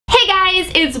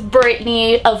guys, it's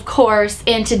Brittney, of course,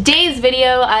 and today's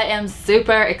video I am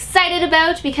super excited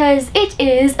about because it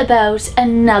is about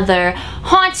another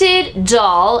haunted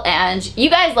doll, and you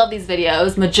guys love these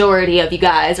videos. Majority of you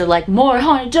guys are like, more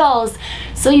haunted dolls.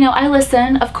 So, you know, I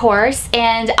listen, of course,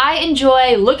 and I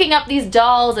enjoy looking up these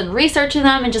dolls and researching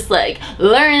them and just like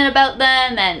learning about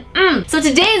them and So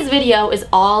today's video is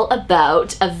all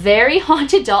about a very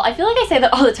haunted doll. I feel like I say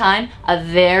that all the time. A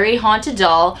very haunted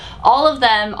doll. All of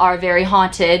them are very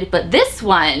haunted, but this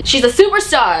one, she's a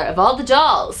superstar of all the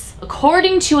dolls,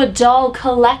 according to a doll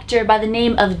collector by the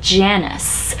name of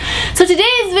Janice. So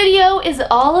today's video is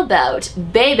all about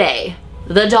Bebe,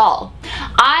 the doll.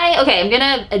 I'm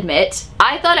gonna admit,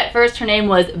 I thought at first her name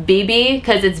was Bebe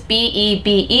because it's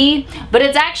B-E-B-E, but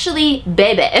it's actually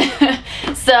Bebe.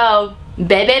 So,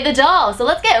 Bebe the doll. So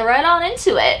let's get right on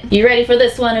into it. You ready for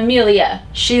this one, Amelia?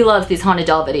 She loves these haunted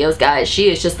doll videos, guys. She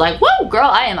is just like, whoa, girl,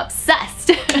 I am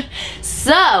obsessed.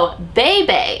 So,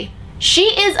 Bebe. She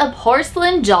is a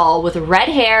porcelain doll with red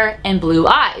hair and blue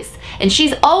eyes, and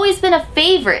she's always been a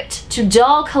favorite to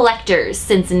doll collectors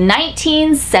since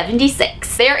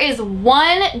 1976. There is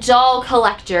one doll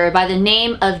collector by the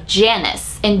name of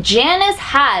Janice, and Janice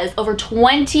has over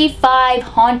 25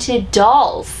 haunted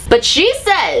dolls. But she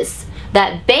says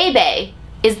that Bebe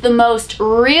is the most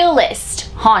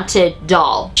realist haunted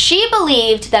doll. She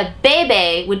believed that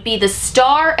Bebe would be the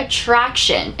star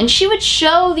attraction and she would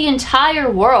show the entire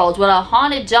world what a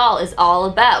haunted doll is all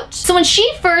about. So when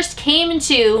she first came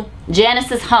into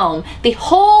Janice's home, the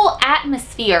whole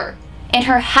atmosphere in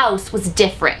her house was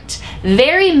different.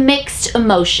 Very mixed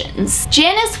emotions.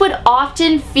 Janice would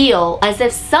often feel as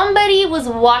if somebody was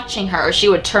watching her. She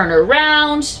would turn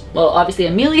around. Well, obviously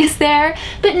Amelia's there,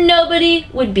 but nobody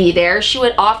would be there. She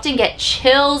would often get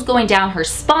chills going down her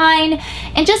spine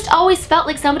and just always felt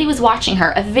like somebody was watching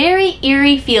her. A very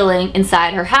eerie feeling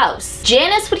inside her house.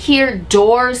 Janice would hear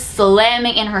doors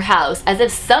slamming in her house as if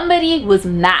somebody was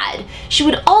mad. She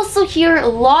would also hear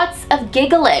lots of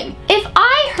giggling. If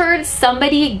I heard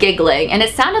somebody giggling and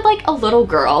it sounded like a little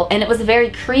girl and it was a very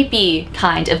creepy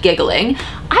kind of giggling,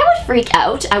 I would freak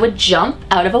out. I would jump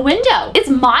out of a window. It's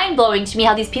mind-blowing to me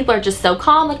how these people are just so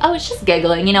calm, like, oh, it's just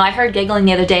giggling. You know, I heard giggling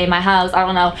the other day in my house. I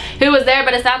don't know who was there,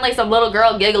 but it sounded like some little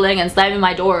girl giggling and slamming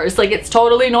my doors. Like, it's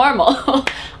totally normal.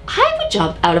 I would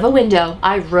jump out of a window.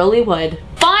 I really would.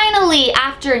 Finally,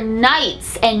 after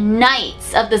nights and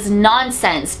nights of this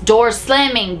nonsense, doors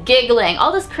slamming, giggling,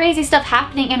 all this crazy stuff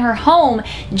happening in her home,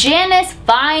 Janice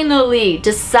finally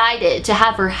decided to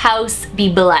have her house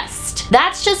be blessed.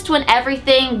 That's just when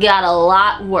everything got a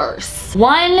lot worse.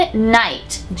 One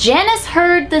night, Janice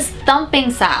heard this thumping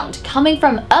sound coming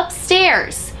from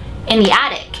upstairs in the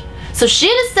attic. So she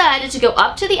decided to go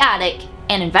up to the attic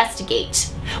and investigate.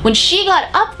 When she got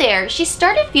up there, she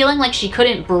started feeling like she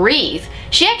couldn't breathe.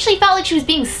 She actually felt like she was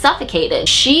being suffocated.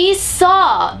 She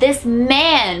saw this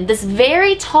man, this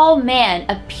very tall man,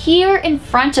 appear in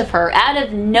front of her out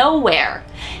of nowhere.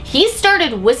 He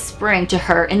started whispering to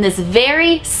her in this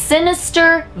very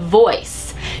sinister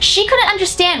voice. She couldn't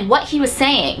understand what he was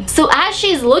saying. So as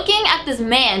she's looking at this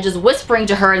man just whispering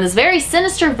to her in this very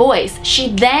sinister voice, she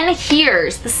then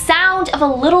hears the sound of a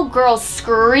little girl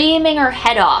screaming her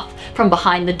head off from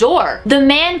behind the door. The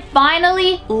man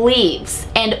finally leaves,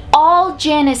 and all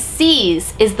Janice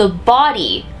sees is the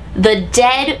body, the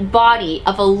dead body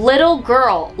of a little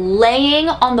girl laying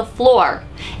on the floor,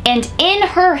 and in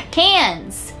her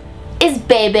hands is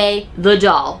Bebe the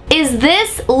doll. Is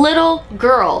this little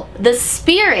girl the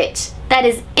spirit that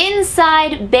is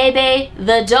inside Bebe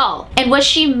the doll? And was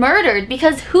she murdered?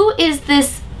 Because who is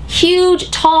this huge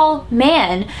tall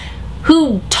man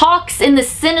who talks in the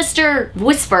sinister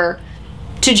whisper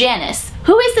to Janice?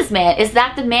 Who is this man? Is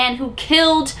that the man who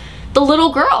killed the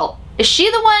little girl? Is she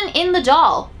the one in the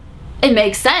doll? It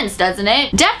makes sense, doesn't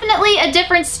it? Definitely a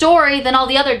different story than all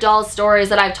the other doll stories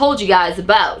that I've told you guys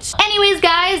about. Anyways,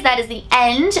 guys, that is the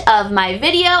end of my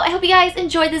video. I hope you guys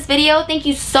enjoyed this video. Thank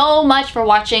you so much for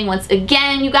watching once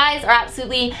again. You guys are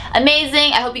absolutely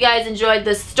amazing. I hope you guys enjoyed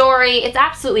this story. It's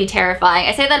absolutely terrifying.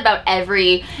 I say that about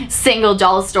every single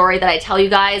doll story that I tell you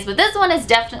guys, but this one is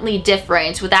definitely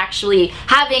different with actually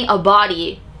having a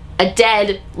body, a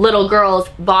dead little girl's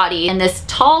body, and this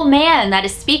tall man that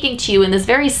is speaking to you in this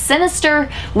very sinister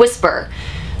whisper.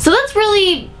 So that's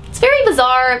really, it's very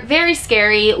bizarre, very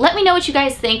scary. Let me know what you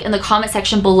guys think in the comment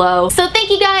section below. So thank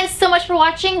you guys so much for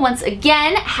watching. Once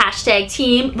again, hashtag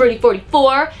Team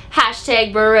Brittney44,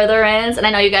 hashtag Britherins, and I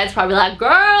know you guys are probably like,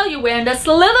 girl, you're wearing a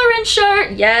Slytherin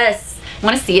shirt. Yes.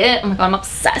 Want to see it? Oh my god, I'm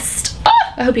obsessed.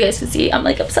 I hope you guys can see I'm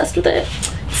like obsessed with it.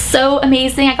 So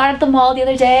amazing. I got it at the mall the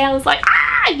other day. I was like,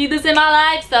 ah, I need this in my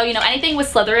life. So, you know, anything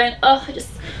with Slytherin, oh, I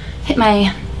just hit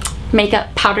my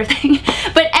makeup powder thing.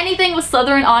 But anything with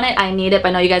Slytherin on it, I need it. But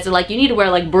I know you guys are like, you need to wear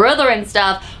like Brethren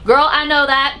stuff. Girl, I know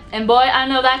that. And boy, I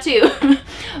know that too.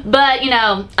 But, you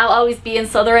know, I'll always be in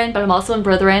Slytherin, but I'm also in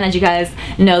Brethren, as you guys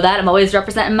know that. I'm always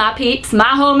representing my peeps, my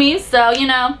homies. So, you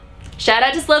know, shout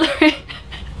out to Slytherin.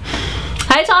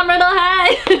 Hi, Tom Riddle,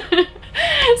 hi.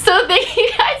 So thank you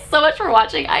guys so much for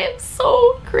watching. I am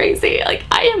so crazy. Like,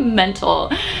 I am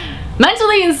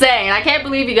mentally insane. I can't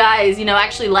believe you guys, you know,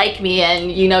 actually like me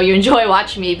and, you know, you enjoy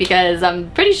watching me, because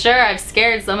I'm pretty sure I've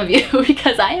scared some of you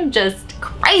because I am just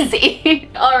crazy.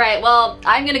 Alright, well,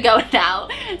 I'm gonna go now.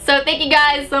 So thank you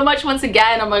guys so much once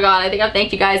again. Oh my god, I think I've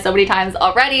thanked you guys so many times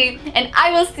already. And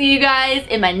I will see you guys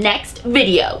in my next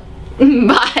video.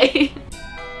 Bye.